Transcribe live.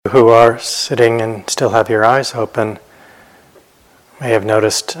who are sitting and still have your eyes open may have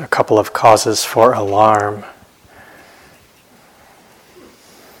noticed a couple of causes for alarm.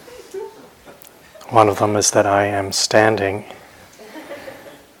 One of them is that I am standing,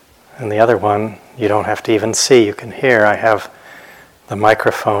 and the other one you don't have to even see, you can hear. I have the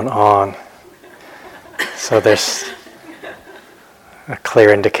microphone on, so there's a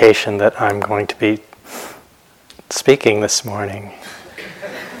clear indication that I'm going to be speaking this morning.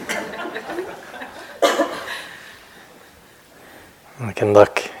 We can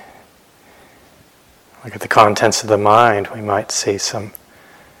look at the contents of the mind. We might see some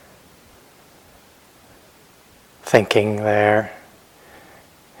thinking there.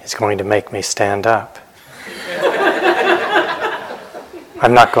 He's going to make me stand up.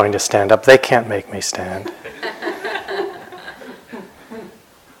 I'm not going to stand up. They can't make me stand.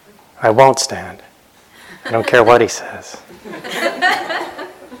 I won't stand. I don't care what he says.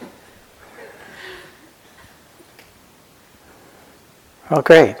 Oh,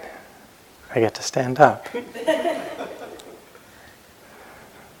 great. I get to stand up.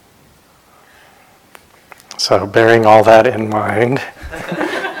 So, bearing all that in mind,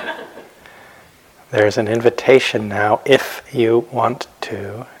 there's an invitation now, if you want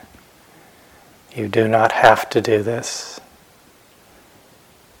to. You do not have to do this.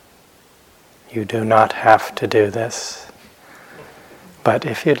 You do not have to do this. But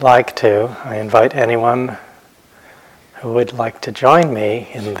if you'd like to, I invite anyone who would like to join me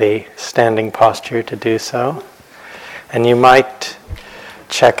in the standing posture to do so. And you might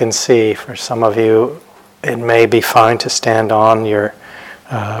check and see, for some of you, it may be fine to stand on your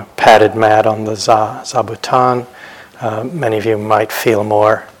padded mat on the zabuton. Many of you might feel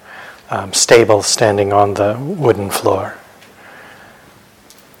more stable standing on the wooden floor.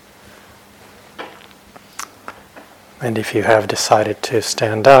 And if you have decided to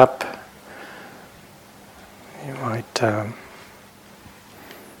stand up, you might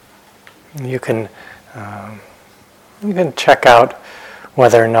you can check out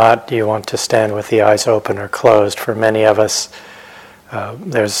whether or not you want to stand with the eyes open or closed. For many of us,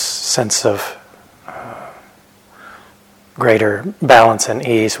 there's a sense of greater balance and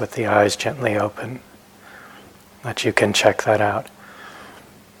ease with the eyes gently open, that you can check that out.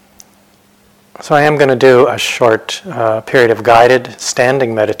 So I am going to do a short period of guided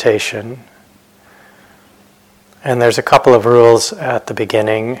standing meditation. And there's a couple of rules at the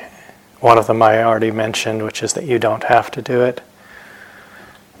beginning. One of them I already mentioned, which is that you don't have to do it.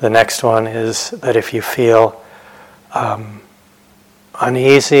 The next one is that if you feel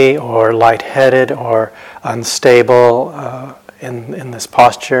uneasy or lightheaded or unstable in this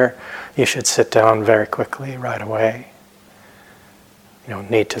posture, you should sit down very quickly right away. You don't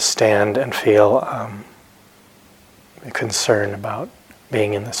need to stand and feel concern about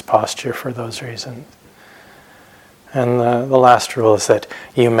being in this posture for those reasons. And the last rule is that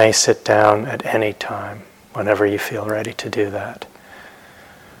you may sit down at any time, whenever you feel ready to do that.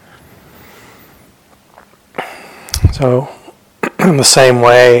 So, in the same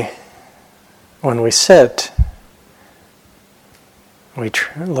way, when we sit, we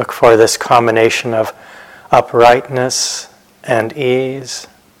look for this combination of uprightness and ease,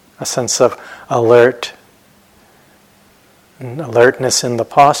 a sense of alertness in the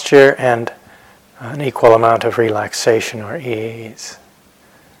posture, and an equal amount of relaxation or ease.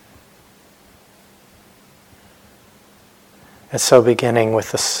 And so beginning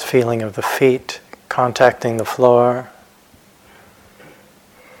with this feeling of the feet contacting the floor,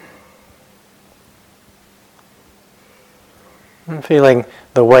 and feeling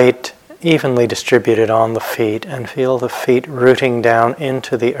the weight evenly distributed on the feet, and feel the feet rooting down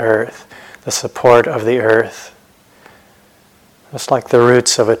into the earth, the support of the earth. Just like the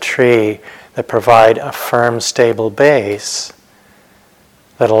roots of a tree that provide a firm, stable base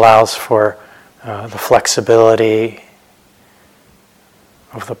that allows for the flexibility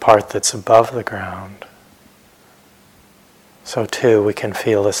of the part that's above the ground. So too we can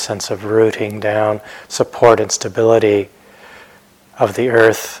feel this sense of rooting down, support and stability of the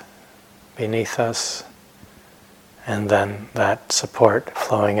earth beneath us, and then that support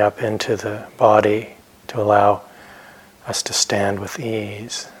flowing up into the body to allow us to stand with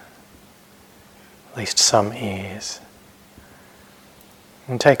ease, at least some ease.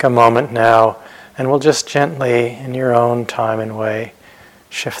 And take a moment now, and we'll just gently, in your own time and way,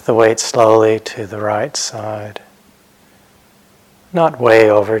 shift the weight slowly to the right side. Not way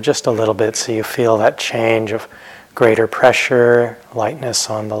over, just a little bit, so you feel that change of greater pressure, lightness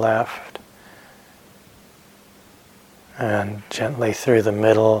on the left. And gently through the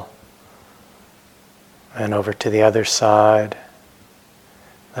middle and over to the other side.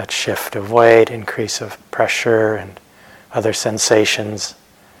 that shift of weight, increase of pressure and other sensations,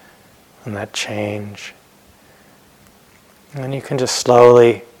 and that change. And then you can just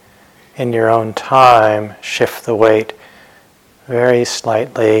slowly, in your own time, shift the weight very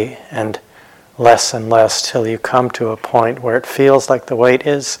slightly and less till you come to a point where it feels like the weight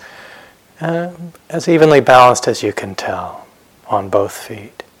is as evenly balanced as you can tell on both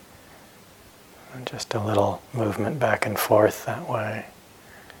feet. And just a little movement back and forth that way.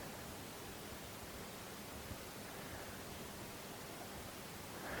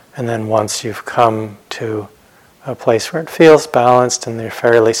 And then once you've come to a place where it feels balanced and you're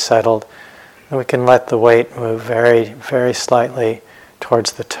fairly settled, then we can let the weight move very, very slightly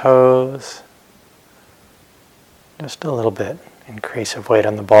towards the toes. Just a little bit. Increase of weight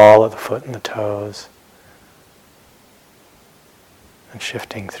on the ball of the foot and the toes. And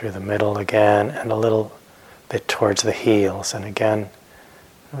shifting through the middle again and a little bit towards the heels. And again,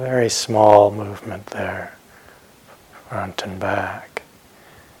 a very small movement there, front and back.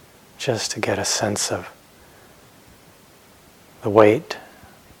 Just to get a sense of the weight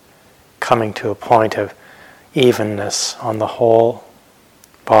coming to a point of evenness on the whole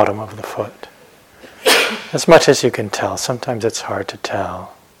bottom of the foot. As much as you can tell. Sometimes it's hard to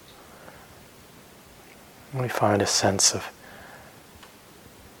tell. We find a sense of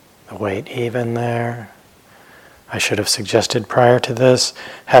the weight even there. I should have suggested prior to this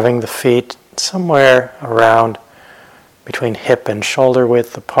having the feet somewhere around between hip and shoulder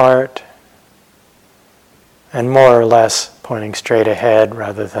width apart, and more or less pointing straight ahead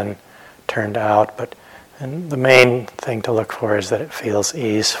rather than turned out. And the main thing to look for is that it feels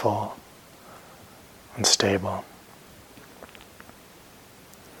easeful and stable.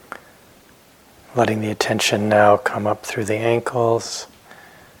 Letting the attention now come up through the ankles,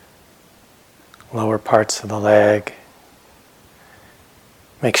 lower parts of the leg.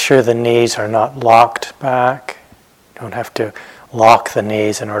 Make sure the knees are not locked back. Don't have to lock the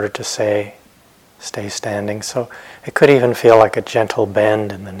knees in order to stay standing. So it could even feel like a gentle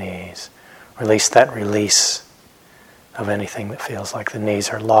bend in the knees. Release that release of anything that feels like the knees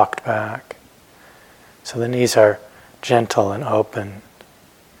are locked back. So the knees are gentle and open.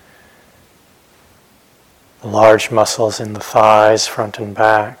 The large muscles in the thighs, front and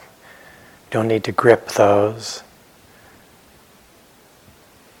back, you don't need to grip those.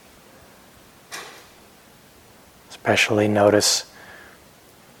 Especially notice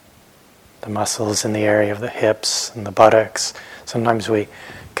the muscles in the area of the hips and the buttocks. Sometimes we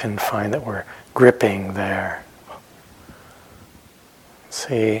can find that we're gripping there.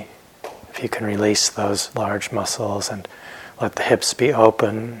 See if you can release those large muscles and let the hips be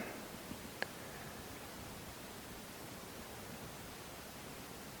open.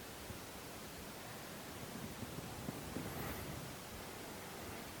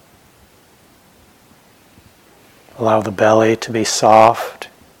 Allow the belly to be soft.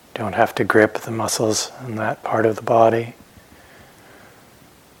 Don't have to grip the muscles in that part of the body.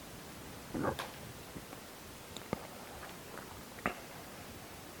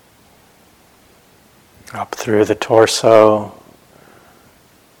 Up through the torso,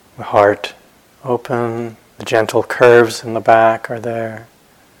 the heart open, the gentle curves in the back are there.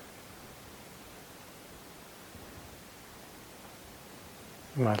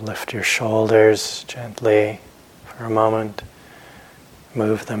 You might lift your shoulders gently for a moment,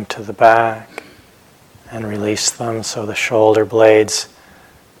 move them to the back and release them so the shoulder blades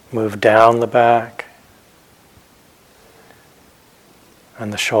move down the back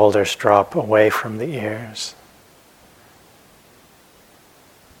and the shoulders drop away from the ears.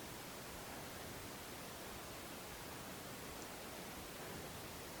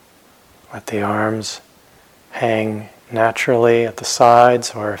 Let the arms hang naturally at the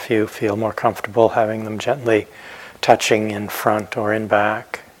sides, or if you feel more comfortable, having them gently touching in front or in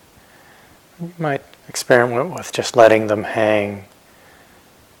back. You might experiment with just letting them hang,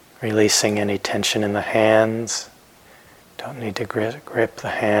 releasing any tension in the hands. Don't need to grip the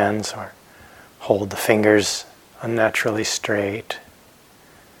hands or hold the fingers unnaturally straight.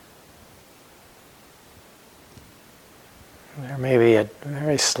 There may be a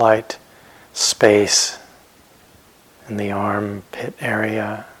very slight space in the armpit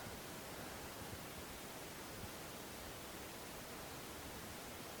area.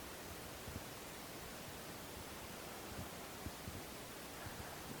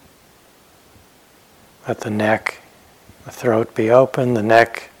 Let the neck, the throat be open, the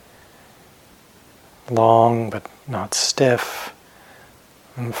neck long but not stiff.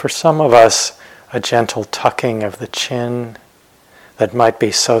 And for some of us, a gentle tucking of the chin that might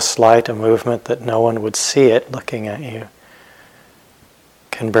be so slight a movement that no one would see it looking at you.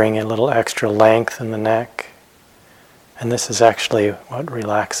 can bring a little extra length in the neck. And this is actually what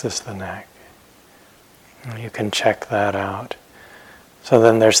relaxes the neck. You can check that out. So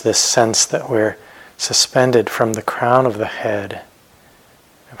then there's this sense that we're suspended from the crown of the head,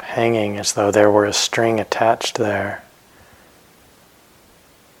 hanging as though there were a string attached there.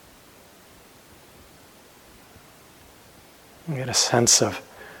 You get a sense of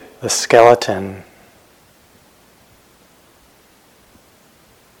the skeleton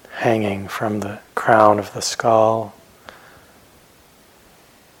hanging from the crown of the skull,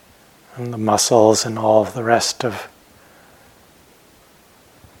 and the muscles and all of the rest of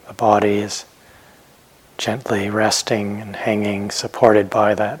the body is gently resting and hanging, supported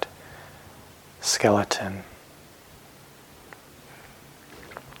by that skeleton.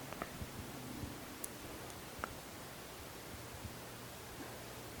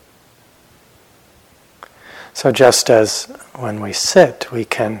 So just as when we sit, we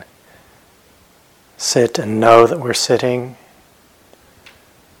can sit and know that we're sitting,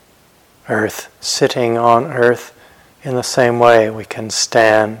 earth, sitting on earth, in the same way we can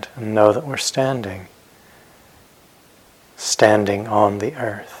stand and know that we're standing, standing on the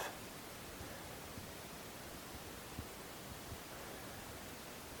earth.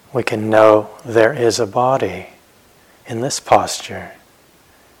 We can know there is a body in this posture.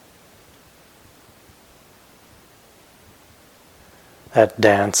 That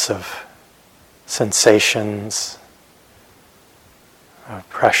dance of sensations, of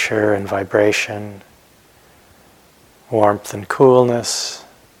pressure and vibration, warmth and coolness,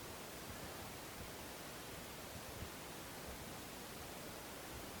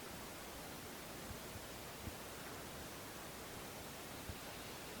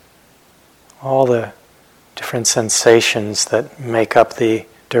 all the different sensations that make up the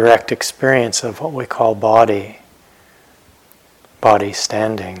direct experience of what we call body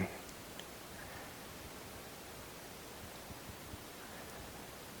standing.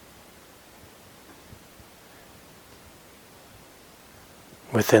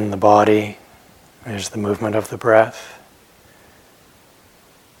 Within the body, there's the movement of the breath.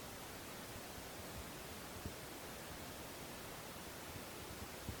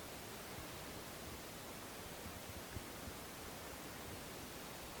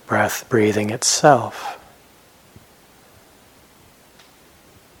 Breath breathing itself.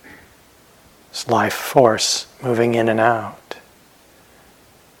 It's life force moving in and out.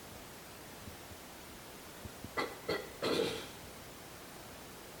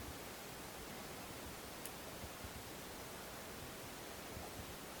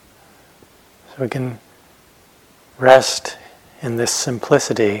 So we can rest in this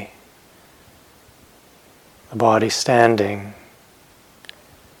simplicity, the body standing,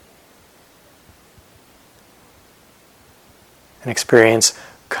 an experience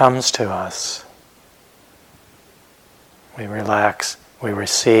comes to us. We relax, we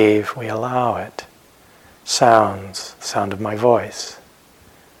receive, we allow it. Sounds, the sound of my voice,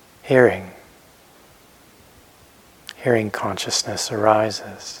 hearing consciousness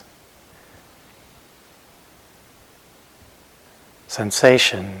arises.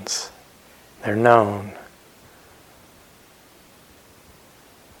 Sensations, they're known.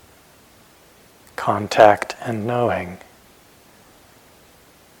 Contact and knowing.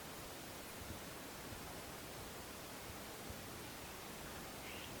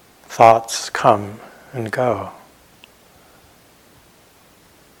 Thoughts come and go.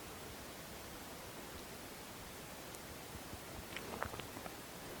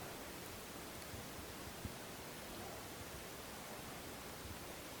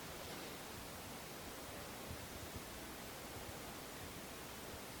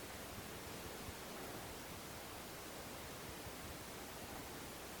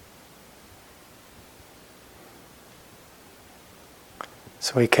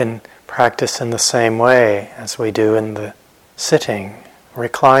 So we can practice in the same way as we do in the sitting,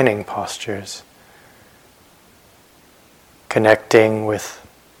 reclining postures, connecting with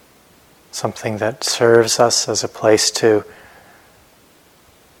something that serves us as a place to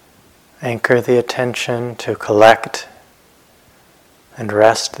anchor the attention, to collect and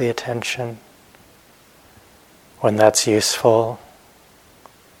rest the attention when that's useful.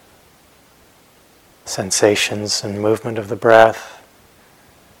 Sensations and movement of the breath,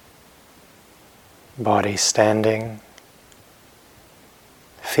 body standing,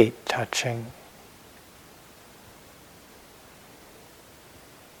 feet touching,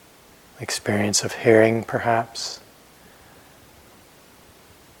 experience of hearing perhaps,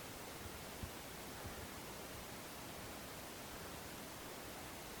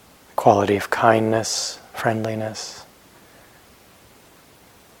 quality of kindness, friendliness,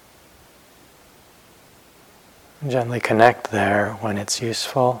 Gently connect there when it's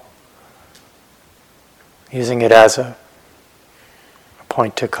useful, using it as a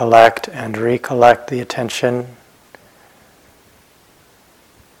point to collect and recollect the attention.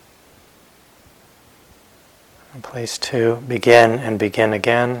 A place to begin and begin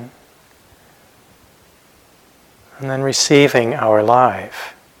again. And then receiving our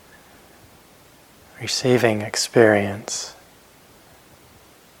life, receiving experience,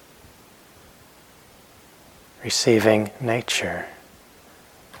 receiving nature,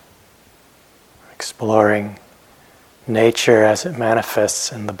 exploring nature as it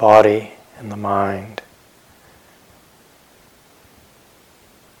manifests in the body, in the mind.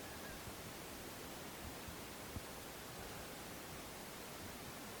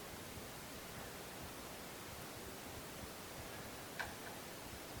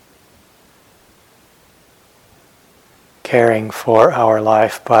 Caring for our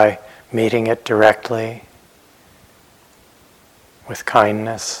life by meeting it directly with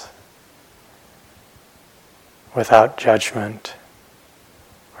kindness, without judgment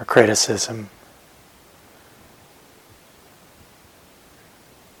or criticism,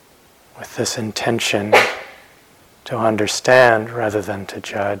 with this intention to understand rather than to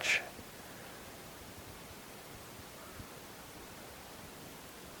judge.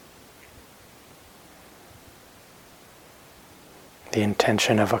 The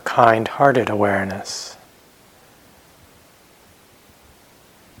intention of a kind-hearted awareness.